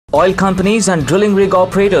Oil companies and drilling rig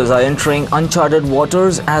operators are entering uncharted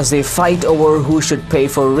waters as they fight over who should pay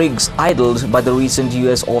for rigs idled by the recent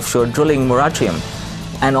US offshore drilling moratorium.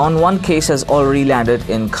 And on one case has already landed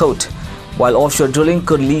in court, while offshore drilling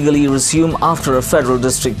could legally resume after a federal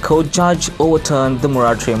district court judge overturned the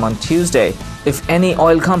moratorium on Tuesday. If any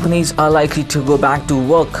oil companies are likely to go back to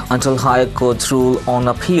work until higher courts rule on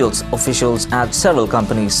appeals, officials at several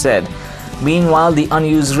companies said. Meanwhile, the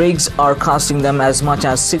unused rigs are costing them as much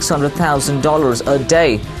as $600,000 a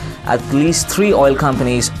day. At least 3 oil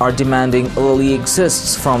companies are demanding early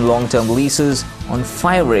exits from long-term leases on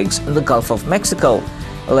 5 rigs in the Gulf of Mexico,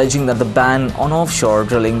 alleging that the ban on offshore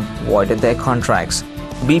drilling voided their contracts.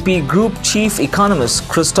 BP Group Chief Economist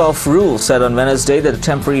Christof Ruhl said on Wednesday that a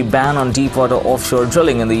temporary ban on deepwater offshore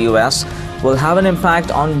drilling in the US will have an impact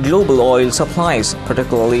on global oil supplies,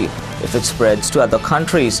 particularly if it spreads to other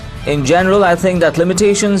countries. In general, I think that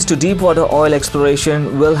limitations to deepwater oil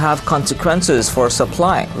exploration will have consequences for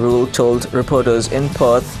supply, Ruhl told reporters in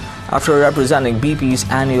Perth after representing BP's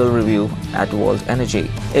annual review at World Energy.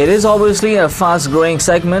 It is obviously a fast-growing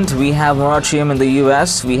segment. We have moratorium in the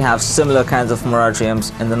US. We have similar kinds of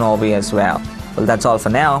moratoriums in the Norway as well. Well, that's all for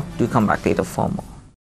now. Do come back later for more.